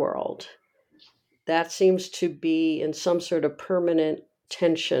the art world. That seems to be in some sort of permanent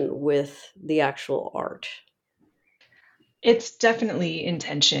tension with the actual art. It's definitely in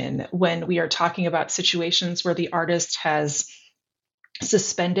tension when we are talking about situations where the artist has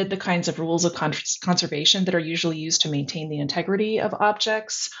suspended the kinds of rules of conservation that are usually used to maintain the integrity of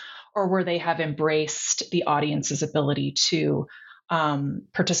objects, or where they have embraced the audience's ability to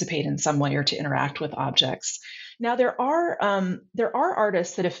participate in some way or to interact with objects. Now, there are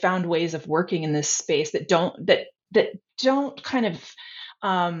artists that have found ways of working in this space that don't kind of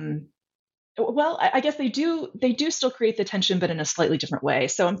well, I guess they do still create the tension, but in a slightly different way.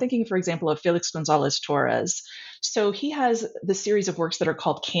 So I'm thinking, for example, of Felix Gonzalez Torres. So he has the series of works that are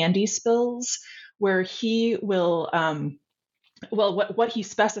called candy spills, where he will, what he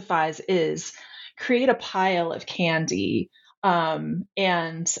specifies is create a pile of candy, and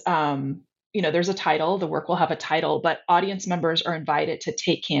there's a title. The work will have a title, but audience members are invited to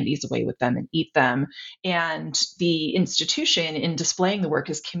take candies away with them and eat them. And the institution, in displaying the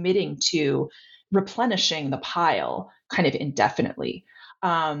work, is committing to replenishing the pile kind of indefinitely.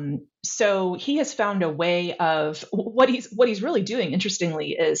 So he has found a way of what he's really doing.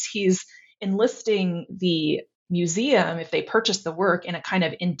 Interestingly, is he's enlisting the museum, if they purchase the work, in a kind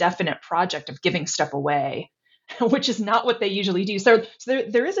of indefinite project of giving stuff away, which is not what they usually do. So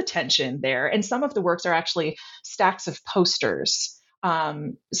there is a tension there. And some of the works are actually stacks of posters,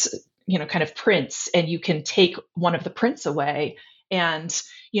 kind of prints, and you can take one of the prints away. And,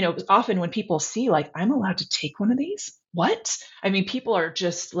 often when people see, like, I'm allowed to take one of these? What? I mean, people are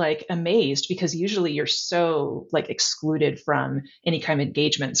just like amazed, because usually you're so like excluded from any kind of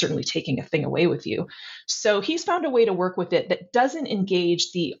engagement, certainly taking a thing away with you. So he's found a way to work with it that doesn't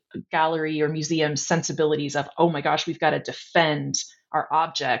engage the gallery or museum sensibilities of, oh my gosh, we've got to defend our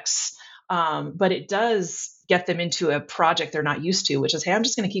objects. But it does get them into a project they're not used to, which is, hey, I'm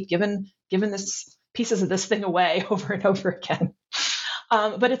just going to keep giving this pieces of this thing away over and over again.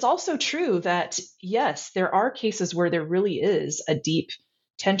 But it's also true that, yes, there are cases where there really is a deep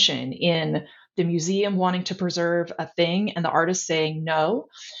tension in the museum wanting to preserve a thing and the artist saying no.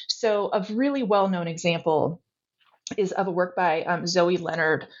 So a really well-known example is of a work by Zoe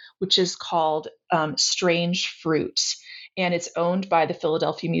Leonard, which is called Strange Fruit. And it's owned by the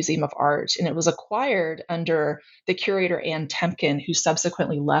Philadelphia Museum of Art. And it was acquired under the curator Ann Temkin, who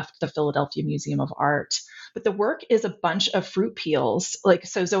subsequently left the Philadelphia Museum of Art. But the work is a bunch of fruit peels.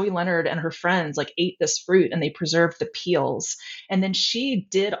 So Zoe Leonard and her friends ate this fruit, and they preserved the peels. And then she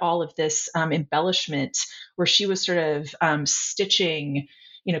did all of this embellishment, where she was sort of stitching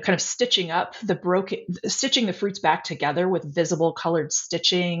up stitching the fruits back together with visible colored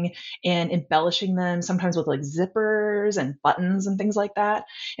stitching, and embellishing them sometimes with zippers and buttons and things like that.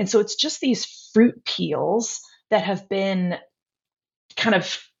 And so it's just these fruit peels that have been kind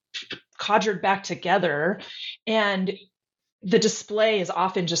of conjured back together. And the display is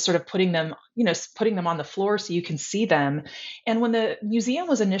often just sort of putting them on the floor so you can see them. And when the museum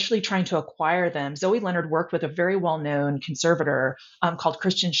was initially trying to acquire them, Zoe Leonard worked with a very well-known conservator called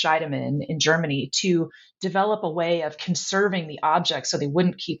Christian Scheidemann in Germany to develop a way of conserving the objects so they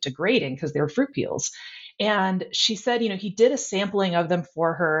wouldn't keep degrading because they were fruit peels. And she said, he did a sampling of them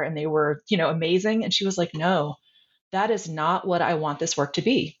for her and they were, amazing. And she was like, no, that is not what I want this work to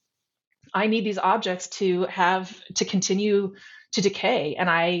be. I need these objects to continue to decay. And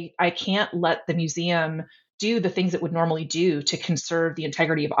I can't let the museum do the things it would normally do to conserve the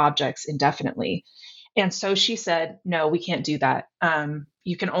integrity of objects indefinitely. And so she said, no, we can't do that.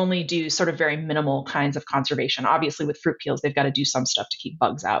 You can only do sort of very minimal kinds of conservation. Obviously, with fruit peels, they've got to do some stuff to keep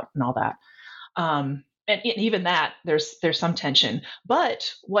bugs out and all that. And even that, there's some tension.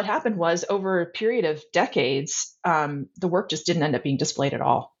 But what happened was, over a period of decades, the work just didn't end up being displayed at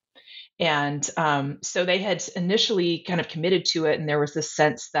all. And so they had initially kind of committed to it, and there was this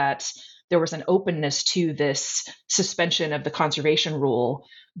sense that there was an openness to this suspension of the conservation rule.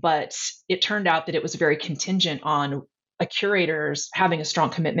 But it turned out that it was very contingent on a curator's having a strong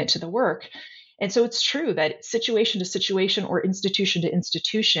commitment to the work. And so it's true that situation to situation or institution to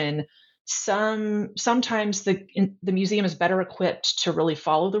institution, sometimes the museum is better equipped to really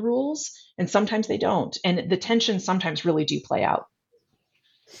follow the rules, and sometimes they don't. And the tensions sometimes really do play out.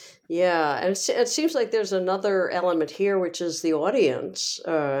 Yeah, and it seems like there's another element here, which is the audience.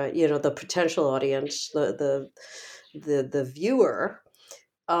 The potential audience, the viewer.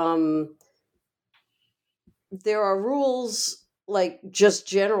 There are rules, like just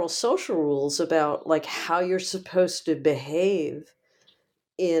general social rules about like how you're supposed to behave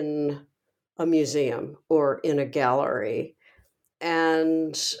in a museum or in a gallery,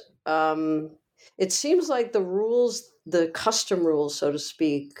 and it seems like the custom rules, so to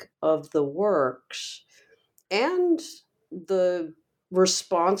speak, of the works and the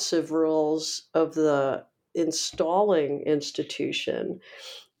responsive rules of the installing institution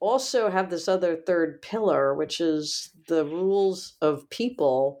also have this other third pillar, which is the rules of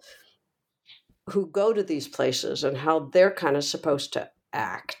people who go to these places and how they're kind of supposed to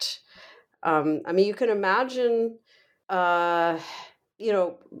act. You can imagine,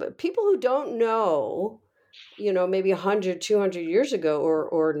 people who don't know, maybe 100, 200 years ago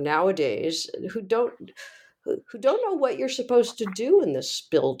or nowadays, who don't know what you're supposed to do in this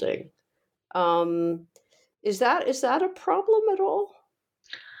building. Is that a problem at all?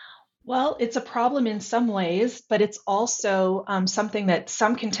 Well, it's a problem in some ways, but it's also something that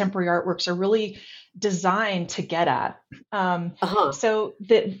some contemporary artworks are really designed to get at. Uh-huh. So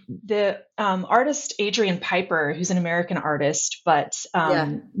the artist Adrian Piper, who's an American artist, but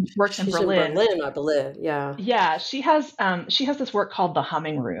Yeah. works in She's Berlin. in Berlin, I believe. Yeah. Yeah, she has this work called The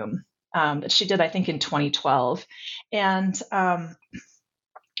Humming Room that she did, I think, in 2012. And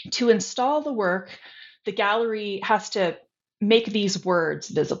to install the work, the gallery has to make these words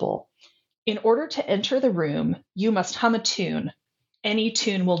visible. In order to enter the room, you must hum a tune. Any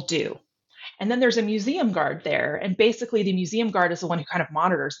tune will do. And then there's a museum guard there. And basically, the museum guard is the one who kind of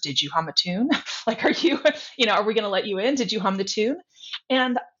monitors, did you hum a tune? Like, are we going to let you in? Did you hum the tune?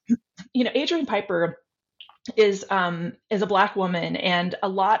 And, Adrian Piper is a Black woman, and a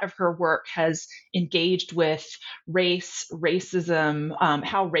lot of her work has engaged with racism,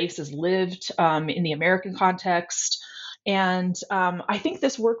 how race is lived in the American context. And I think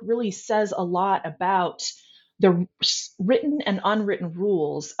this work really says a lot about the written and unwritten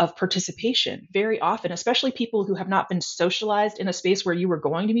rules of participation. Very often, especially people who have not been socialized in a space where you were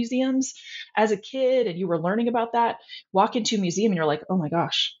going to museums as a kid and you were learning about that, walk into a museum and you're like, oh my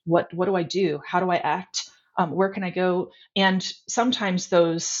gosh, what do I do? How do I act? Where can I go? And sometimes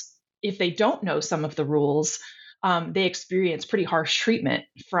if they don't know some of the rules, they experience pretty harsh treatment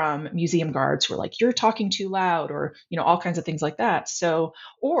from museum guards who are like, you're talking too loud, or, all kinds of things like that. So,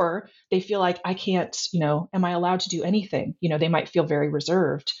 or they feel like, I can't, am I allowed to do anything? They might feel very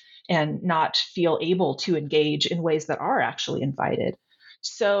reserved and not feel able to engage in ways that are actually invited.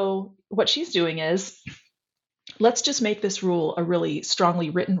 So what she's doing is, let's just make this rule a really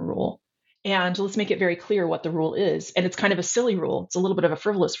strongly written rule. And let's make it very clear what the rule is. And it's kind of a silly rule. It's a little bit of a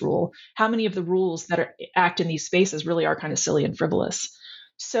frivolous rule. How many of the rules that act in these spaces really are kind of silly and frivolous?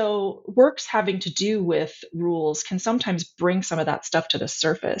 So works having to do with rules can sometimes bring some of that stuff to the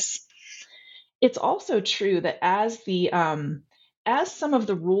surface. It's also true that as some of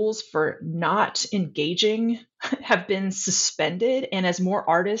the rules for not engaging have been suspended, and as more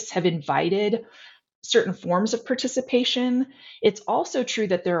artists have invited certain forms of participation, it's also true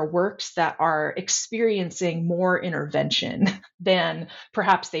that there are works that are experiencing more intervention than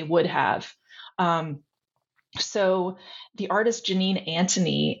perhaps they would have. So the artist Janine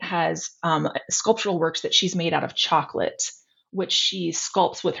Antony has sculptural works that she's made out of chocolate, which she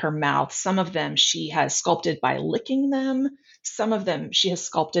sculpts with her mouth. Some of them she has sculpted by licking them. Some of them she has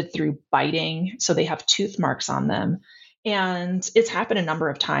sculpted through biting, so they have tooth marks on them. And it's happened a number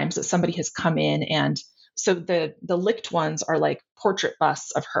of times that somebody has come in, and so the licked ones are like portrait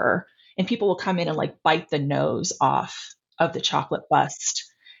busts of her, and people will come in and like bite the nose off of the chocolate bust,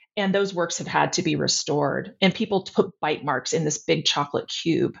 and those works have had to be restored. And people put bite marks in this big chocolate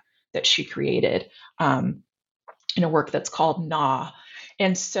cube that she created, in a work that's called Gnaw.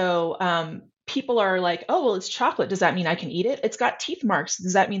 And so people are like, oh, well, it's chocolate. Does that mean I can eat it? It's got teeth marks.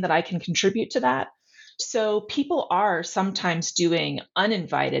 Does that mean that I can contribute to that? So people are sometimes doing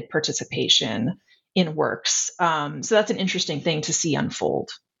uninvited participation in works. So that's an interesting thing to see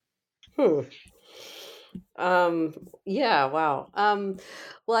unfold. Hmm. Yeah, wow.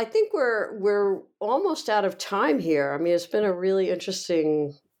 Well, I think we're almost out of time here. I mean, it's been a really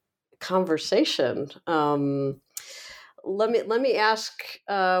interesting conversation. Let me ask,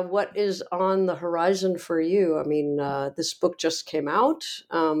 what is on the horizon for you? I mean, this book just came out.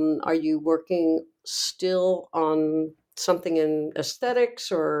 Are you working still on something in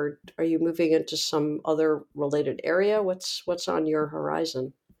aesthetics, or are you moving into some other related area? What's on your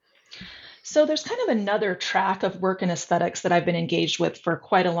horizon? So there's kind of another track of work and aesthetics that I've been engaged with for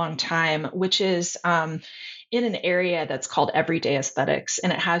quite a long time, which is in an area that's called everyday aesthetics,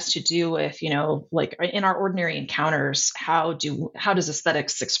 and it has to do with, like in our ordinary encounters, how does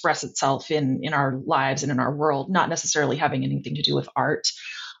aesthetics express itself in our lives and in our world, not necessarily having anything to do with art.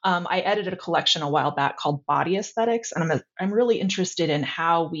 I edited a collection a while back called Body Aesthetics, and I'm really interested in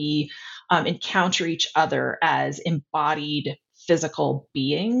how we encounter each other as embodied physical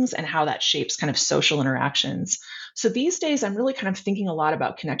beings and how that shapes kind of social interactions. So these days, I'm really kind of thinking a lot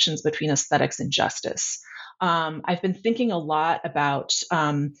about connections between aesthetics and justice. I've been thinking a lot about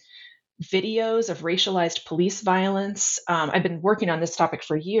videos of racialized police violence. I've been working on this topic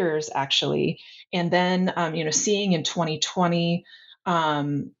for years, actually, and then seeing in 2020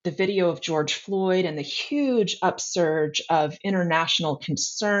 the video of George Floyd and the huge upsurge of international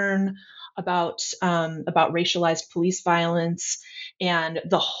concern about racialized police violence, and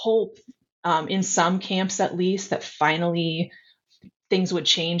the hope, in some camps at least, that finally things would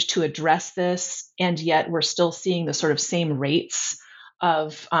change to address this, and yet we're still seeing the sort of same rates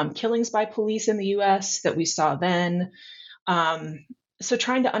of killings by police in the U.S. that we saw then. So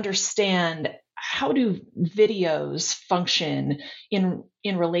trying to understand, how do videos function in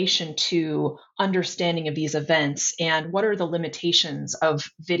relation to understanding of these events, and what are the limitations of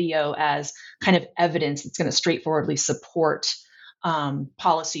video as kind of evidence that's going to straightforwardly support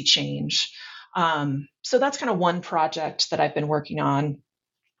policy change. So that's kind of one project that I've been working on.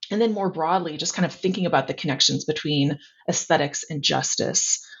 And then more broadly, just kind of thinking about the connections between aesthetics and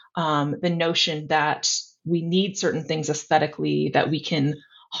justice. The notion that we need certain things aesthetically, that we can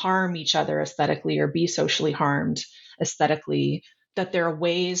harm each other aesthetically or be socially harmed aesthetically, that there are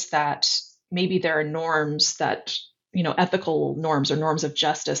ways that maybe there are norms that, ethical norms or norms of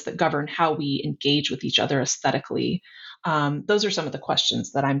justice that govern how we engage with each other aesthetically. Those are some of the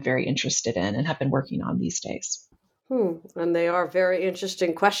questions that I'm very interested in and have been working on these days. And they are very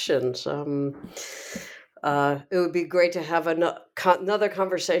interesting questions. It would be great to have another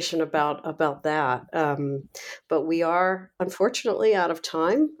conversation about that. But we are unfortunately out of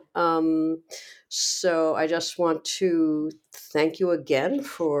time. So I just want to thank you again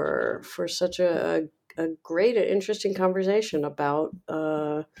for such a great and interesting conversation about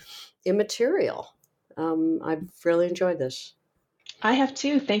Immaterial. I've really enjoyed this. I have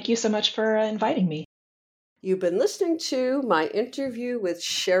too. Thank you so much for inviting me. You've been listening to my interview with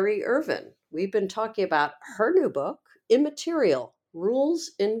Sherri Irvin. We've been talking about her new book, Immaterial: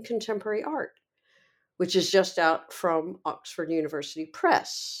 Rules in Contemporary Art, which is just out from Oxford University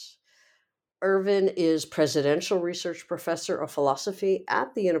Press. Irvin is Presidential Research Professor of Philosophy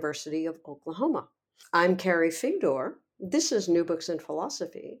at the University of Oklahoma. I'm Carrie Figdor. This is New Books in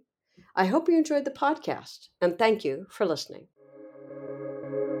Philosophy. I hope you enjoyed the podcast, and thank you for listening.